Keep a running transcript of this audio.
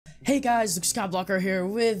Hey guys, Skyblocker here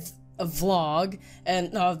with a vlog, and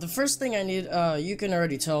the first thing I need, you can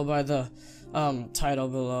already tell by the title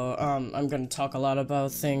below. I'm gonna talk a lot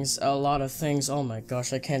of things. Oh my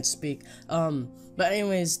gosh, I can't speak. But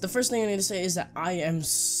anyways, the first thing I need to say is that I am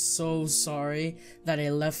so sorry that I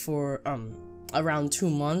left for around 2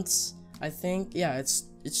 months. I think, yeah, it's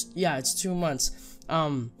 2 months.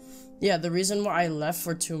 Yeah, the reason why I left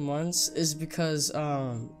for 2 months is because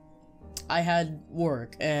I had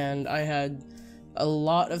work and I had a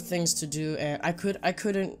lot of things to do, and I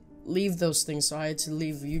couldn't leave those things, so I had to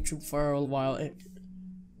leave YouTube for a while.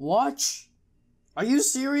 Watch? Are you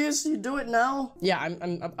serious? You do it now? Yeah,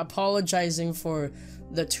 I'm apologizing for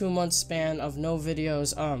the 2 month span of no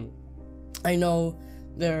videos. I know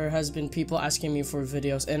there has been people asking me for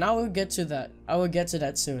videos, and I will get to that. I will get to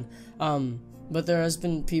that soon. But there has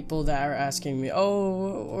been people that are asking me,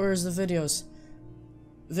 oh, where's the videos?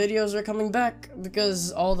 Videos are coming back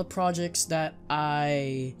because all the projects that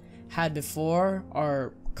I had before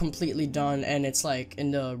are completely done, and it's like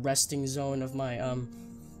in the resting zone of my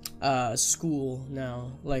school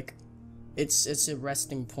now. Like it's a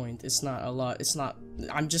resting point. It's not a lot.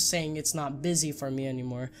 I'm just saying it's not busy for me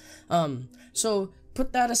anymore. So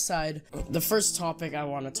put that aside. The first topic I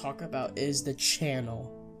want to talk about is the channel.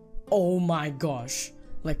 Oh my gosh.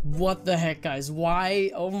 Like, what the heck, guys?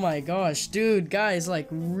 Why? Oh my gosh, dude, guys, like,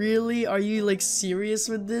 really? Are you, like, serious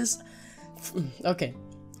with this? Okay,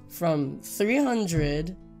 from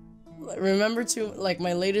 300, remember like,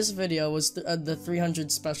 my latest video was the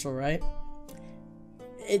 300 special, right?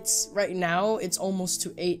 It's, right now, it's almost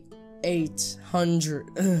to 800.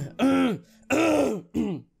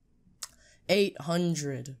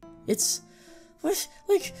 800. It's, what?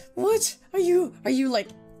 Like, what? Are you, like,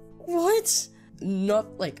 what?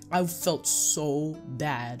 Not like, I felt so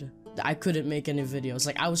bad that I couldn't make any videos.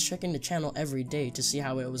 Like, I was checking the channel every day to see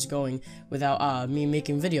how it was going without me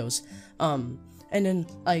making videos. And then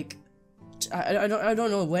like I don't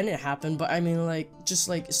know when it happened, but I mean, like, just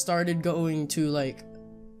like started going to, like,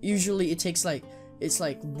 usually it takes like, it's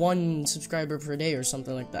like 1 subscriber per day or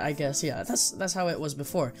something like that, I guess. Yeah, that's how it was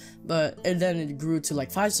before. And then it grew to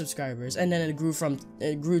like 5 subscribers, and then it grew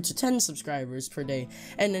to 10 subscribers per day,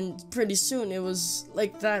 and then pretty soon it was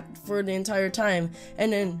like that for the entire time,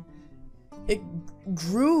 and then it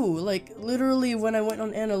grew, like, literally when I went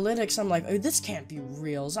on analytics, I'm like, oh, this can't be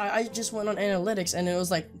real. So I just went on analytics, and it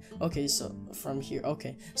was like, okay, so from here,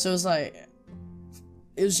 okay, so it was like,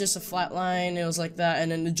 it was just a flat line, it was like that,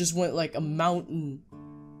 and then it just went like a mountain,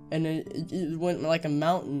 and then it went like a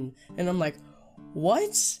mountain, and I'm like,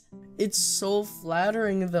 what? It's so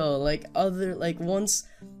flattering though. Like, once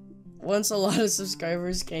a lot of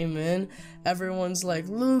subscribers came in, everyone's like,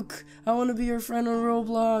 Luke, I want to be your friend on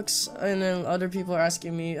Roblox. And then other people are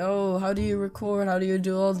asking me, oh, how do you record? How do you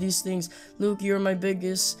do all these things? Luke, you're my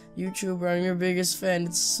biggest YouTuber. I'm your biggest fan.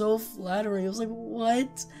 It's so flattering. I was like,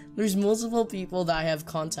 what? There's multiple people that I have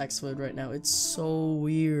contacts with right now. It's so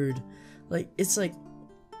weird. Like, it's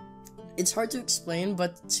hard to explain,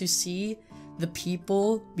 but to see the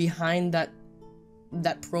people behind that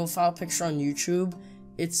profile picture on YouTube,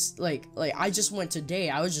 it's like I just went today.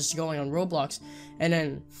 I was just going on Roblox, and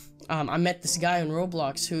then I met this guy on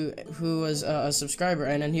Roblox who was a subscriber,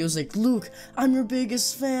 and then he was like, Luke, I'm your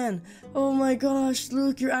biggest fan. Oh my gosh,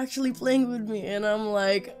 Luke, you're actually playing with me. And I'm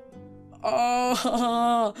like,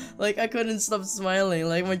 oh, like, I couldn't stop smiling.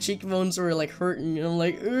 Like, my cheekbones were like hurting, and I'm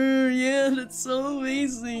like, oh yeah, that's so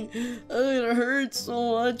amazing. Oh, it hurts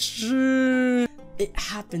so much. It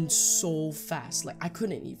happened so fast. Like, I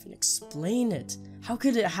couldn't even explain it. How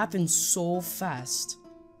could it happen so fast?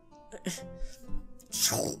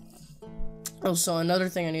 Oh, so another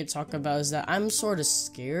thing I need to talk about is that I'm sort of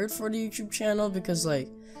scared for the YouTube channel, because, like,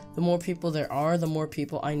 the more people there are, the more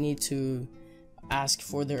people I need to ask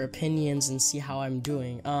for their opinions and see how I'm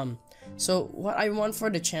doing. So what I want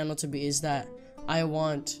for the channel to be is that I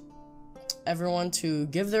want everyone to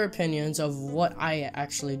give their opinions of what I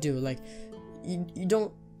actually do. Like, you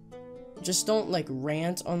don't like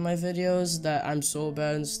rant on my videos that I'm so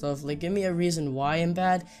bad and stuff. Like, give me a reason why I'm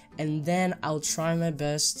bad, and then I'll try my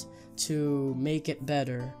best to make it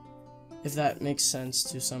better, if that makes sense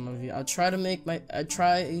to some of you. I try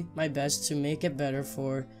my best to make it better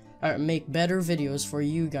make better videos for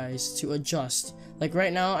you guys to adjust. Like,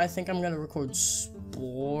 right now, I think I'm gonna record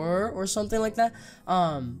Spore or something like that.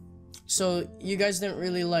 So you guys didn't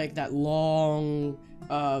really like that long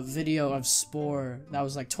video of Spore that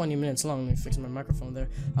was like 20 minutes long. Let me fix my microphone there.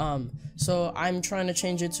 So I'm trying to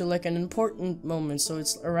change it to like an important moment, so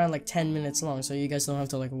it's around like 10 minutes long, so you guys don't have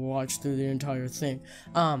to like watch through the entire thing.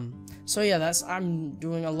 So yeah, I'm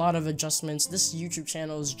doing a lot of adjustments. This YouTube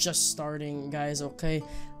channel is just starting, guys, okay?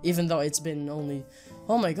 Even though it's been only,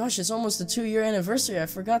 oh my gosh, it's almost the 2-year anniversary. I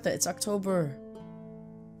forgot that it's October.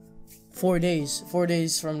 4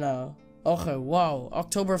 days from now. Okay, wow,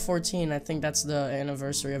 October 14, I think that's the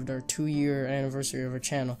anniversary of their 2-year anniversary of our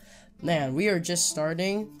channel. Man, we are just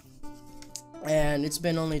starting, and it's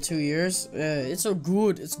been only 2 years. It's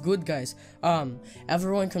good, guys.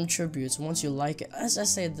 Everyone contributes once you like it. As I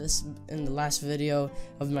said this in the last video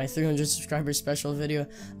of my 300 subscribers special video,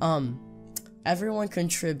 everyone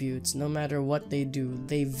contributes no matter what they do.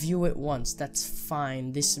 They view it once, that's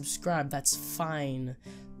fine. They subscribe, that's fine.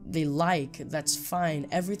 They like, that's fine.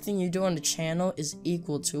 Everything you do on the channel is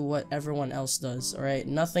equal to what everyone else does, alright?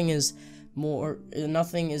 Nothing is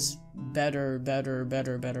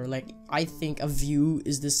better. Like, I think a view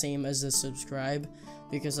is the same as a subscribe,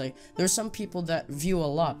 because like there's some people that view a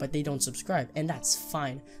lot but they don't subscribe, and that's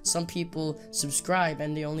fine. Some people subscribe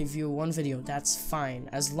and they only view one video, that's fine.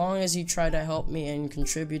 As long as you try to help me and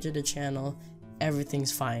contribute to the channel,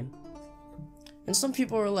 everything's fine. And some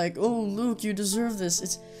people are like, oh, Luke, you deserve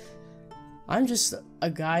this. I'm just a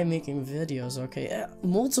guy making videos, okay?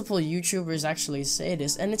 Multiple YouTubers actually say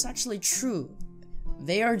this, and it's actually true.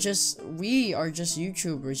 We are just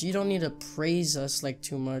YouTubers. You don't need to praise us like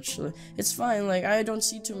too much. It's fine, like I don't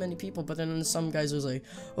see too many people, but then some guys was like,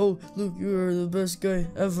 oh, Luke, you are the best guy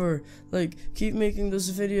ever. Like, keep making those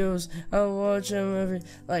videos. I'll watch them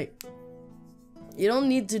like, you don't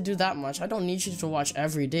need to do that much. I don't need you to watch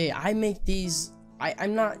every day. I make these.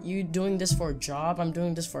 I'm not doing this for a job. I'm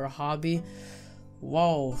doing this for a hobby.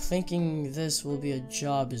 Whoa, thinking this will be a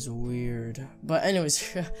job is weird. But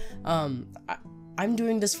anyways, I'm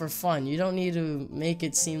doing this for fun. You don't need to make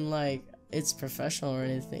it seem like it's professional or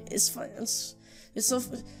anything. It's fun. It's so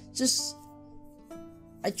just.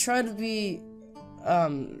 I try to be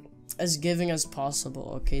as giving as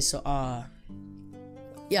possible. Okay, so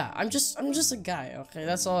yeah, I'm just a guy, okay?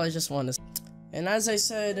 That's all I just want to say. And as I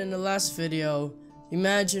said in the last video,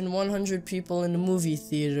 imagine 100 people in the movie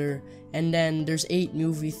theater, and then there's 8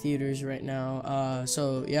 movie theaters right now.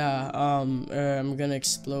 So yeah, I'm gonna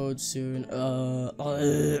explode soon.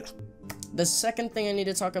 The second thing I need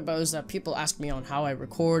to talk about is that people ask me on how I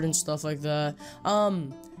record and stuff like that.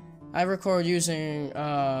 I record using,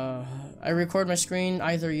 I record my screen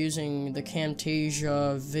either using the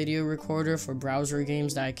Camtasia video recorder for browser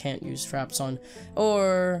games that I can't use Fraps on,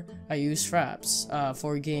 or I use Fraps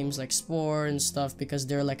for games like Spore and stuff, because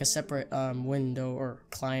they're like a separate window or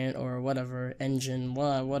client or whatever, engine,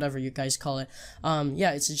 whatever you guys call it.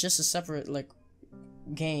 Yeah, it's just a separate like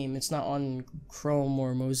game. It's not on Chrome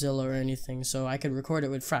or Mozilla or anything, so I could record it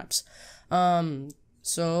with Fraps.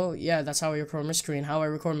 So yeah, that's how I record my screen. How I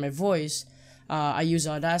record my voice, I use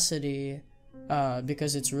Audacity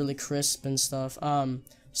because it's really crisp and stuff.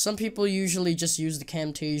 Some people usually just use the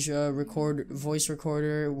Camtasia voice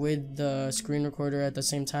recorder with the screen recorder at the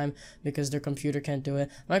same time because their computer can't do it.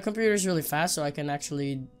 My computer is really fast, so I can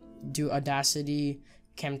actually do Audacity,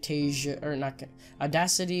 Camtasia, or not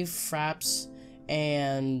Audacity, Fraps,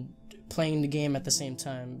 and playing the game at the same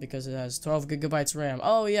time because it has 12 gigabytes RAM.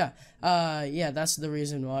 Oh yeah, yeah, that's the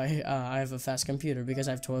reason why I have a fast computer, because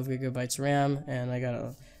I have 12 gigabytes RAM and I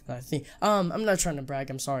got a thing. I'm not trying to brag,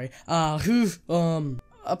 I'm sorry. Upcoming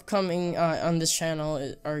on this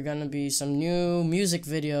channel are gonna be some new music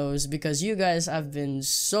videos, because you guys have been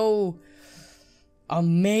so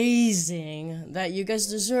amazing that you guys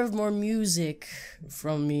deserve more music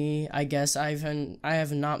from me. I guess I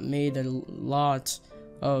have not made a lot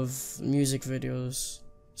of music videos,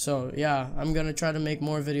 so yeah, I'm gonna try to make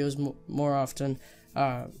more videos more often.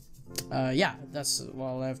 Yeah, that's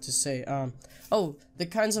all I have to say. Oh, the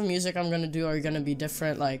kinds of music I'm gonna do are gonna be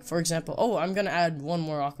different. Like, for example, oh, I'm gonna add one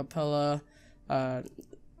more acapella.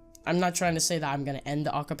 I'm not trying to say that I'm gonna end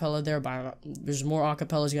the acapella there, but there's more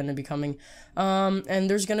acapellas gonna be coming. And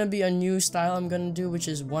there's gonna be a new style I'm gonna do, which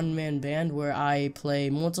is one-man band, where I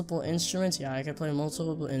play multiple instruments. Yeah, I can play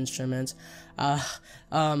multiple instruments.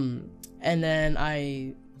 And then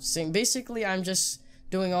I sing. Basically, I'm just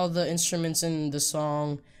doing all the instruments in the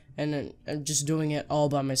song, and then I'm just doing it all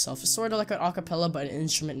by myself. It's sort of like an acapella, but an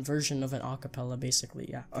instrument version of an acapella, basically.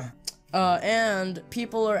 Yeah. And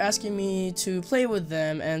people are asking me to play with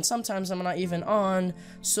them, and sometimes I'm not even on,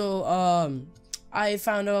 so I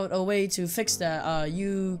found out a way to fix that.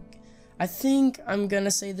 I think I'm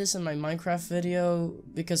gonna say this in my Minecraft video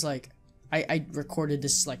because like I recorded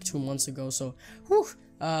this like 2 months ago, so whew,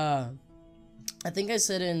 I think I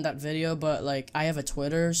said it in that video, but like I have a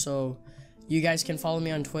Twitter, so you guys can follow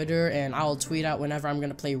me on Twitter and I'll tweet out whenever I'm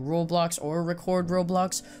gonna play Roblox or record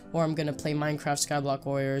Roblox, or I'm gonna play Minecraft Skyblock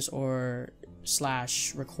Warriors or /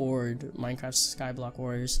 record Minecraft Skyblock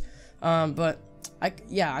Warriors. But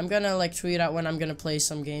I'm gonna like tweet out when I'm gonna play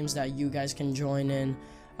some games that you guys can join in.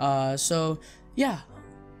 So yeah,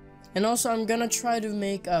 and also I'm gonna try to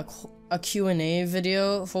make a Q&A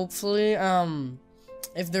video, hopefully.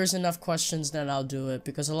 If there's enough questions, then I'll do it,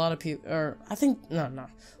 because a lot of people, or I think, no,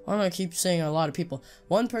 why do I keep saying a lot of people?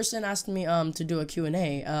 One person asked me to do a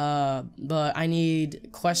Q&A, but I need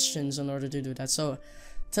questions in order to do that. So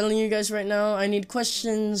telling you guys right now, I need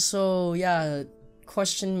questions. So yeah,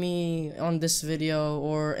 question me on this video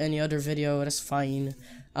or any other video, that's fine.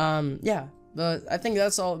 Yeah, but I think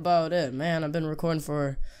that's all about it, man. I've been recording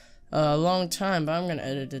for a long time, but I'm gonna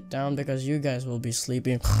edit it down because you guys will be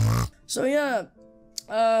sleeping. So yeah,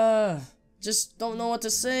 just don't know what to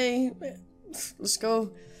say. Let's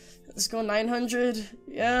go 900.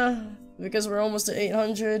 Yeah, because we're almost to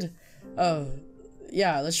 800.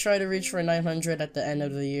 Yeah, let's try to reach for 900 at the end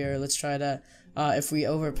of the year. Let's try that. If we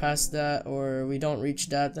overpass that or we don't reach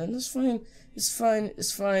that, then it's fine.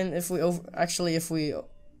 It's fine if we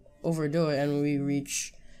overdo it and we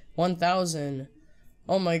reach 1,000.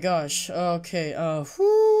 Oh my gosh. Okay.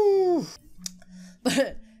 Whoo.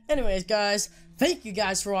 But anyways, guys, thank you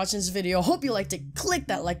guys for watching this video. Hope you liked it. Click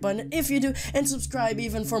that like button if you do, and subscribe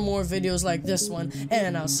even for more videos like this one.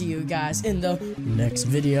 And I'll see you guys in the next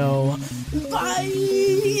video. Bye.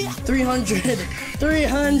 300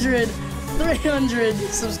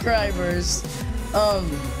 subscribers.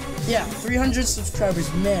 Yeah, 300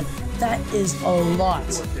 subscribers, man, that is a lot.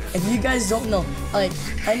 If you guys don't know, like,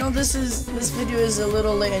 I know this video is a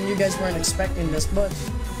little late and you guys weren't expecting this, but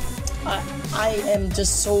I am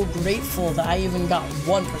just so grateful that I even got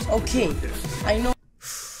 1 person. Okay, I know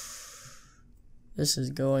this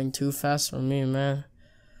is going too fast for me, man.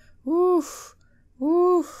 Woo.